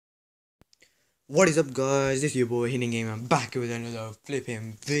What is up, guys? This is your boy Hitting Game. I'm back with another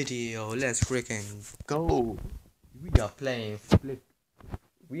flipping video. Let's freaking go. We are playing flip.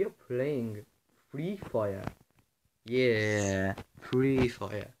 We are playing Free Fire. Yeah, Free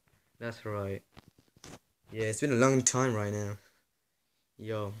Fire. That's right. Yeah, it's been a long time right now.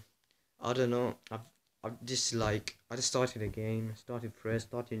 Yo, I don't know. I've just I just started a game. Started fresh.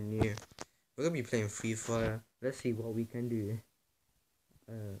 Started new. We're gonna be playing Free Fire. Let's see what we can do.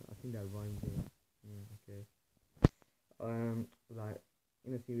 I think that rhymes here. Okay. Like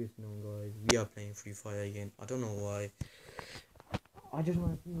in a serious note, guys, we are playing Free Fire again. I don't know why. I just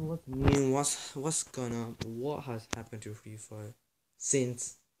want to see what's new, what has happened to Free Fire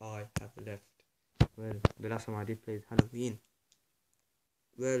since I have left. Well, the last time I did play is Halloween.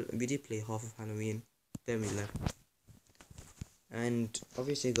 Well, we did play half of Halloween, then we left. And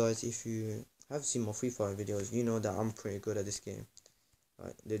obviously, guys, if you have seen my Free Fire videos, you know that I'm pretty good at this game.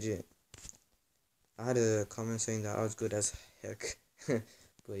 Like legit. I had a comment saying that I was good as heck,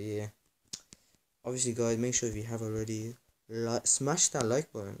 but yeah. Obviously, guys, make sure if you have already, smash that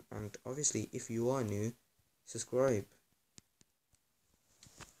like button, and obviously if you are new, subscribe.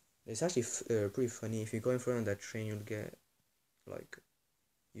 It's actually pretty funny. If you go in front of that train, you'll get like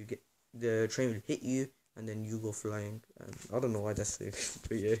you get the train will hit you and then you go flying, and I don't know why that's sick.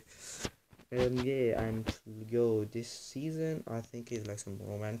 But yeah, yeah, and yo, this season I think is like some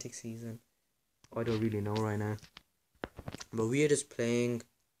romantic season. I don't really know right now, but we are just playing.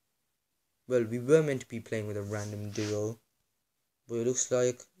 Well, we were meant to be playing with a random duo, but it looks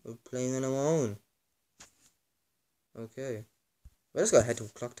like we're playing on our own. Okay. Well, let's go head to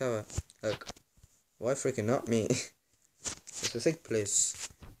Clock Tower. Like, why freaking not me? It's a sick place.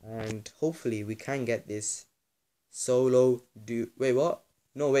 And hopefully we can get this solo Wait, what?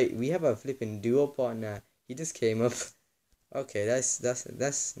 No, wait, we have a flipping duo partner. He just came up. Okay, that's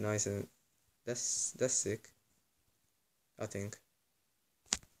nice and that's sick. I think.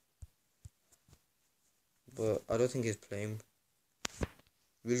 But I don't think he's playing.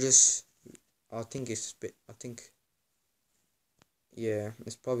 We'll just I think yeah,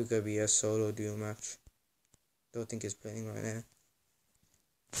 it's probably gonna be a solo duo match. Don't think he's playing right now.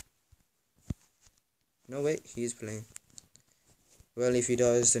 No, wait, he's playing. Well, if he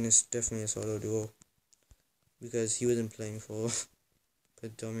does, then it's definitely a solo duo. Because he wasn't playing for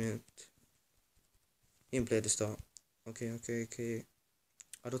predominant. He didn't play at the start. Okay.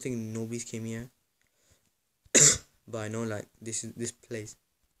 I don't think nobody's came here. But I know, like, this place.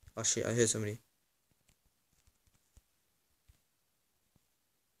 Oh shit, I heard somebody.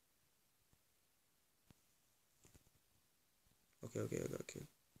 Okay.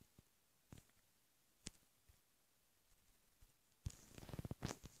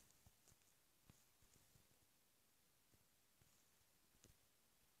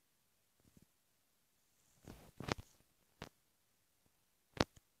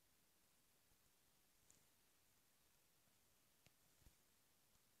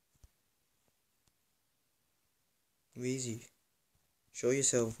 Easy. Show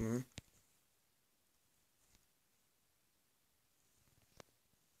yourself, man.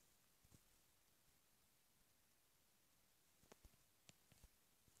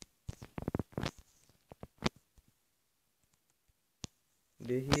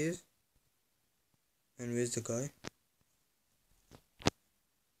 There he is. And where's the guy?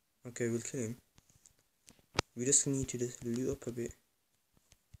 Okay, we'll kill him. We just need to just loot up a bit.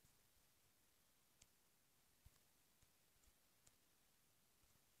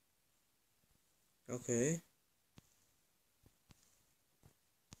 Okay.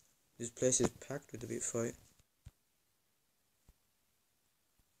 This place is packed with a bit fight.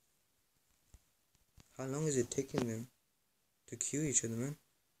 How long is it taking them to kill each other, man?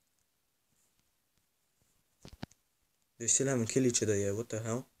 They still haven't killed each other yet. What the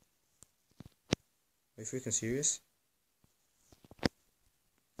hell? Are you freaking serious?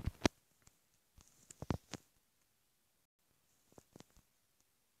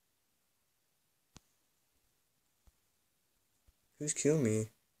 Who's killing me?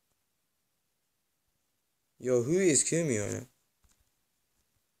 Yo, who is killing me right now?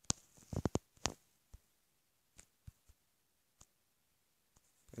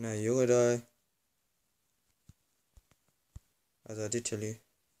 Nah, you're gonna die. As I did tell you.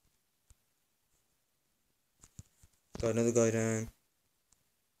 Got another guy down.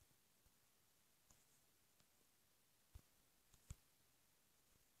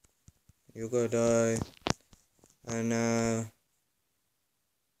 You're gonna die. And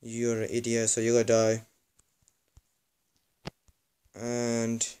you're an idiot, so you're gonna die.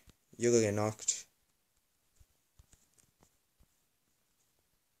 And you're gonna get knocked.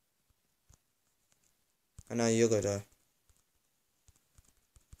 And now you're gonna die.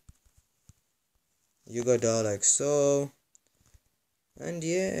 You gotta die like so. And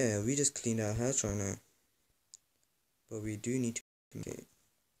yeah, we just cleaned our house right now. But we do need to okay.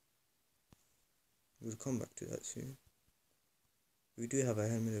 We'll come back to that soon. We do have a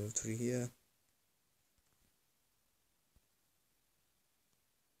helmet level 3 here.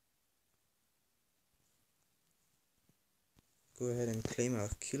 Go ahead and claim our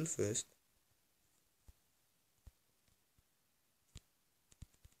kill first.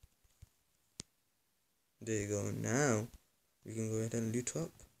 There you go. Now we can go ahead and loot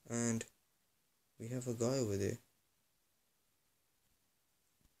up, and we have a guy over there.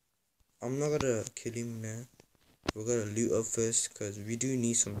 I'm not gonna kill him now. We're gonna loot up first because we do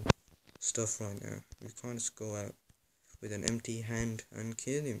need some stuff right now. We can't just go out with an empty hand and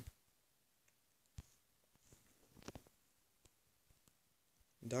kill him.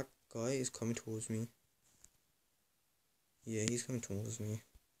 That guy is coming towards me. Yeah, he's coming towards me.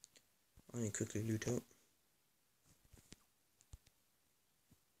 I need to quickly loot up.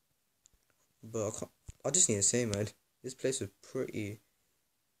 But I just need to say, man, this place was pretty.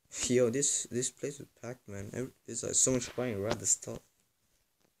 Yo, this place was packed, man. There's like so much fighting right at the start,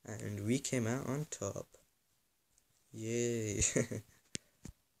 and we came out on top. Yay!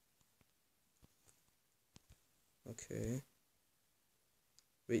 Okay.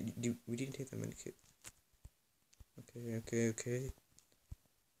 Wait, we didn't take the medikit. Okay.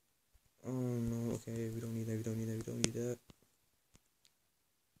 Oh no, okay, we don't need that.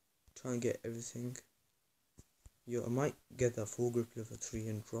 Try and get everything. Yo, I might get that full grip level 3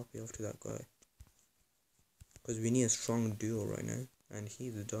 and drop it off to that guy. Because we need a strong duo right now, and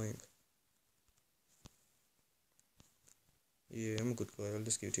he's dying. Yeah, I'm a good guy, I'll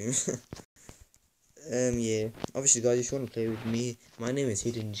just give it to him. Yeah, obviously guys, if you want to play with me, my name is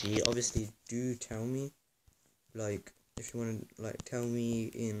Hidden G. Obviously, do tell me, like, if you want to, like, tell me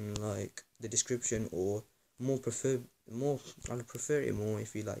in, like, the description, or I'll prefer it more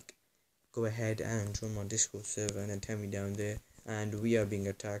if you, like, go ahead and join my Discord server and then tell me down there, and we are being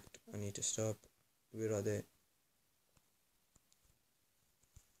attacked, I need to stop, where are they?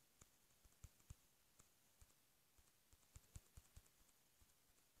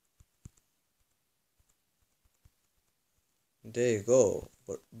 There you go,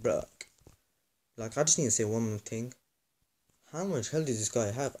 but bruh, like, I just need to say one more thing. How much health does this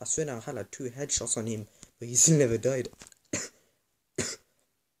guy have? I swear I had like 2 headshots on him, but he still never died.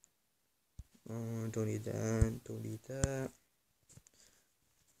 Oh, don't need that.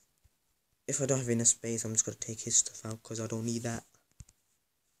 If I don't have enough space, I'm just gonna take his stuff out because I don't need that.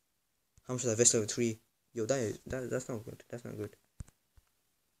 How much is that vest level 3? Yo, that's not good. That's not good.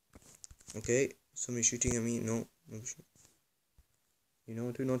 Okay, somebody shooting at me. No. You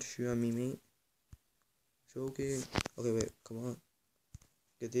know, do not shoot at me, mate. Joking. Okay, wait, come on.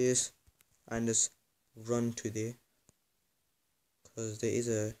 Get this. And just run to there. Because there is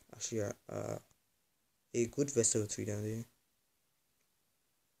a good vest level 3 down there.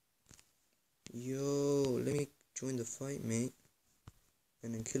 Yo, let me join the fight, mate.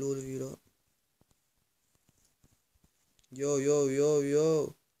 And then kill all of you lot.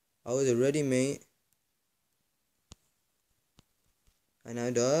 Yo. I was ready, mate. And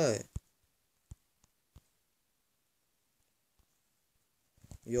I died.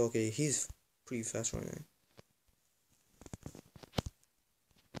 Yo, okay, he's pretty fast right now.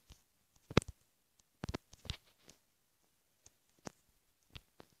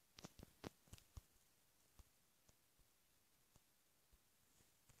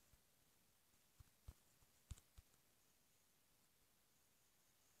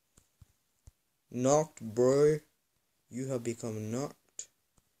 Knocked, bro. You have become knocked.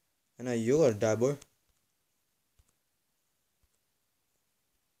 And now you're gonna die, boy.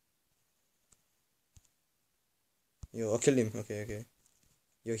 Yo, I killed him. Okay.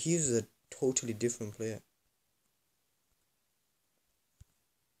 Yo, he's a totally different player.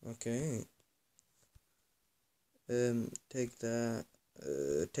 Okay. Take that.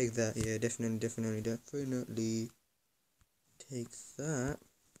 Take that. Yeah, definitely. Take that.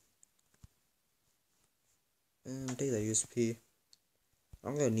 Take that USP.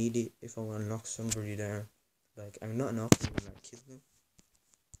 I'm gonna need it if I wanna knock somebody down. Like, I'm not knocking them, like, kill them.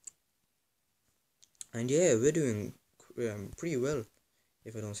 And yeah, we're doing pretty well,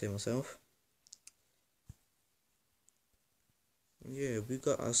 if I don't say myself. Yeah, we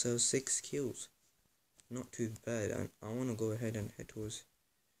got ourselves 6 kills. Not too bad, and I want to go ahead and head towards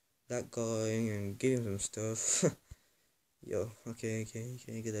that guy and give him some stuff. Yo, okay,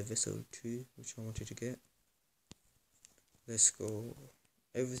 get that vessel 2, which I wanted to get. Let's go.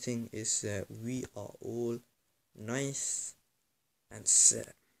 Everything is set. We are all nice and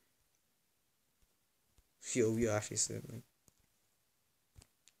set. Yo, we are actually set, man.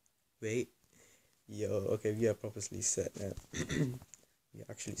 Wait. Yo, okay, we are purposely set now. We are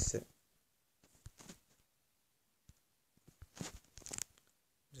actually set.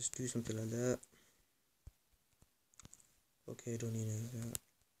 Just do something like that. Okay, I don't need that.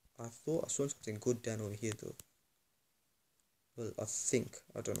 I thought I saw something good down over here though. Well, I think.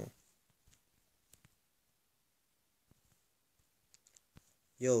 I don't know.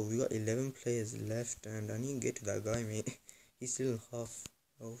 Yo, we got 11 players left and I need to get to that guy, mate. He's still half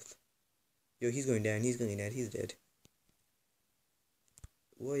health. Yo, he's going down. He's going down. He's dead.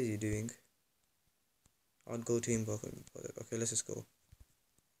 What is he doing? I'll go to him, but okay, let's just go.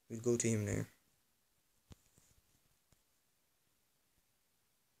 We'll go to him now.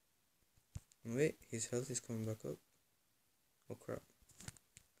 Wait, his health is coming back up. Oh crap.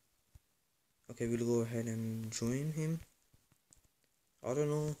 Okay, we'll go ahead and join him. I don't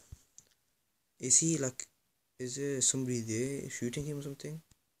know. Is he like, is there somebody there shooting him or something?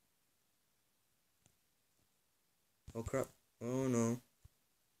 Oh crap. Oh no.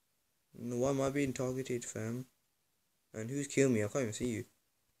 No, why am I being targeted, fam? And who's killed me? I can't even see you.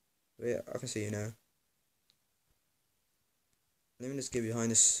 Wait, I can see you now. Let me just get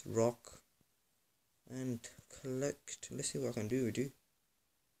behind this rock and collect. Let's see what I can do with you.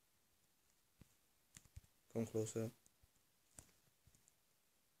 Come closer.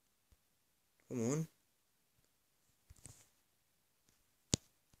 Come on.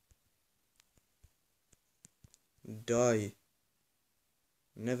 Die.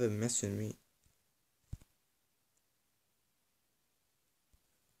 Never mess with me.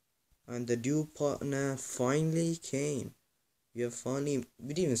 And the dual partner finally came. We didn't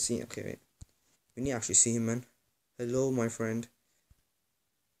even see him. Okay, wait. We need to actually see him, man. Hello, my friend.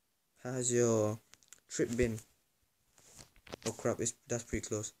 How's your trip been? Oh crap, that's pretty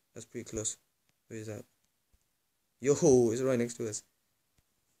close. That's pretty close. Where is that? Yo, it's right next to us.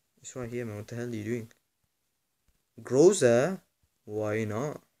 It's right here, man. What the hell are you doing? Groza? Why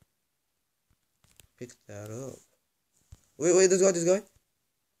not? Pick that up. Wait, this guy.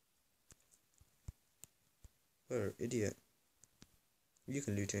 Where, idiot. You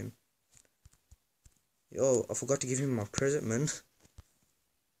can loot him. Yo, I forgot to give him my present, man.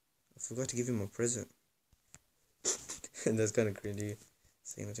 I forgot to give him a present. That's kind of cringy,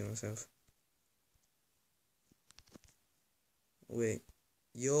 saying that to myself. Wait.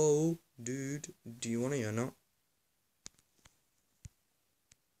 Yo, dude. Do you want it or not?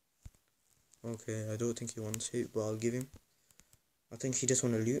 Okay, I don't think he wants it, but I'll give him. I think he just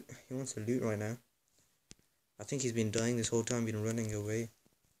wants to loot. He wants to loot right now. I think he's been dying this whole time, been running away.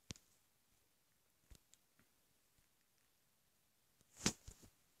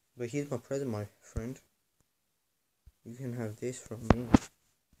 But here's my present, my friend. You can have this from me.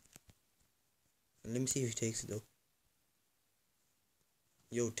 Let me see if he takes it though.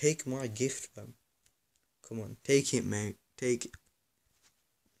 Yo, take my gift, fam. Come on, take it, mate. Take it.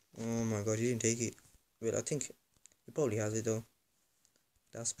 Oh my god, he didn't take it. Well, I think he probably has it though.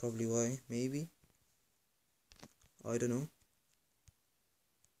 That's probably why, maybe. I don't know.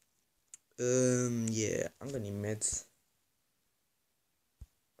 Yeah, I'm gonna need meds.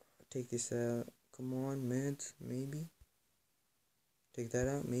 Take this out. Come on, meds, maybe. Take that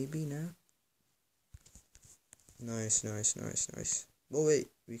out, maybe now. Nice. Oh wait,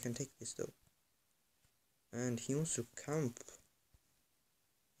 we can take this though. And he wants to camp.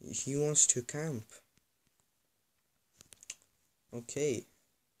 Okay.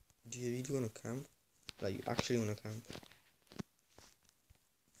 Do you really want to camp? Like, you actually want to camp?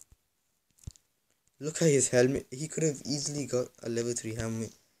 Look at his helmet. He could have easily got a level 3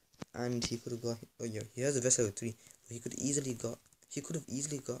 helmet. And he could have got... Oh yeah, he has a vest level 3. But he could have easily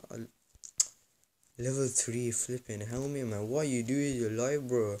got a level 3 flipping helmet, man. What you do with your life,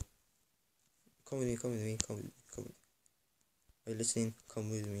 bro? Come with me. Are you listening? Come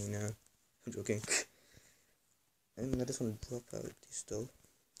with me now. I'm joking. And I just want to drop out this though.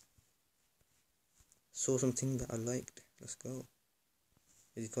 Saw something that I liked. Let's go.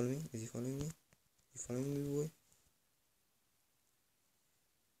 Is he following me? You following me, boy?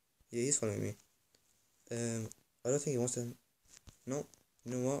 Yeah, he's following me. I don't think he wants to. No.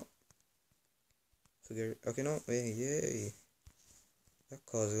 You know what? Forget it. Okay, no. Yay. That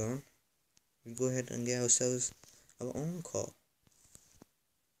car's gone. We'll go ahead and get ourselves our own car.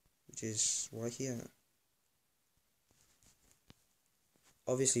 Which is right here.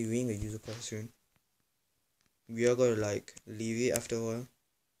 Obviously, we ain't gonna use the car soon. We are gonna like leave it after a while.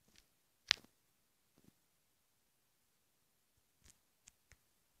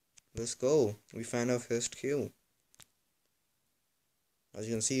 Let's go. We found our first kill. As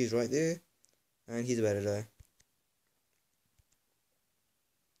you can see, he's right there. And he's about to die.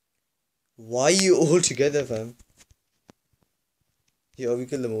 Why are you all together, fam? Yo, we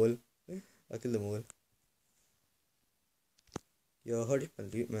killed them all. I killed them all. Yo, hurry up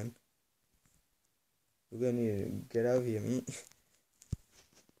and loot, man. We're gonna need to get out of here, mate.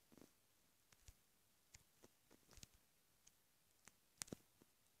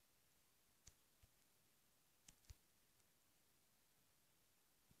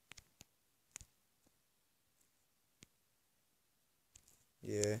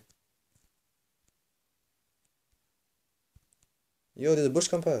 Yeah. Yo, there's a bush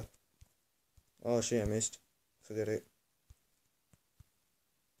camper. Oh shit, I missed. Forget it.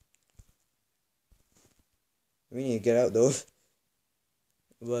 We need to get out though.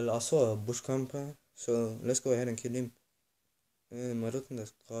 Well, I saw a bush camper, so let's go ahead and kill him. I don't think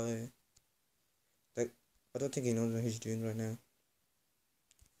this guy. Like, I don't think he knows what he's doing right now.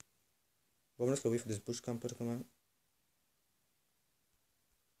 But let's go wait for this bush camper to come out.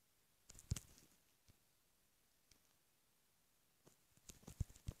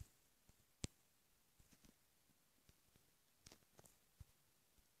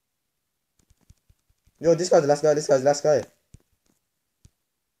 Yo, this guy's the last guy. This guy's the last guy.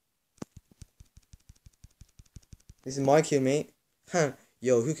 This is my kill, mate. Huh.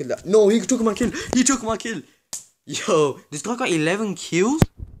 Yo, who killed that? No, he took my kill. He took my kill. Yo, this guy got 11 kills.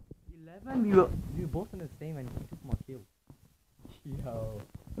 11? We were both in the same and he took my kill. Yo.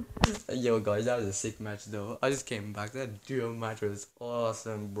 Yo, guys, that was a sick match, though. I just came back. That duo match was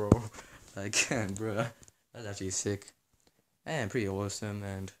awesome, bro. Like, bro, that's actually sick. And pretty awesome,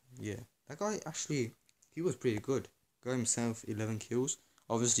 and yeah. That guy, actually, he was pretty good. Got himself 11 kills.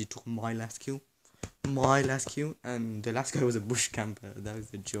 Obviously, took my last kill. And the last guy was a bush camper. That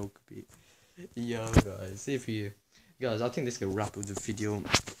was a joke bit. Yo, guys, I think this can wrap up the video.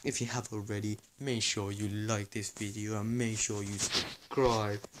 If you have already, make sure you like this video and make sure you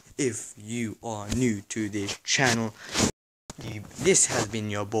subscribe if you are new to this channel. This has been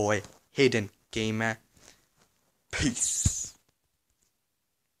your boy Hidden Gamer. Peace.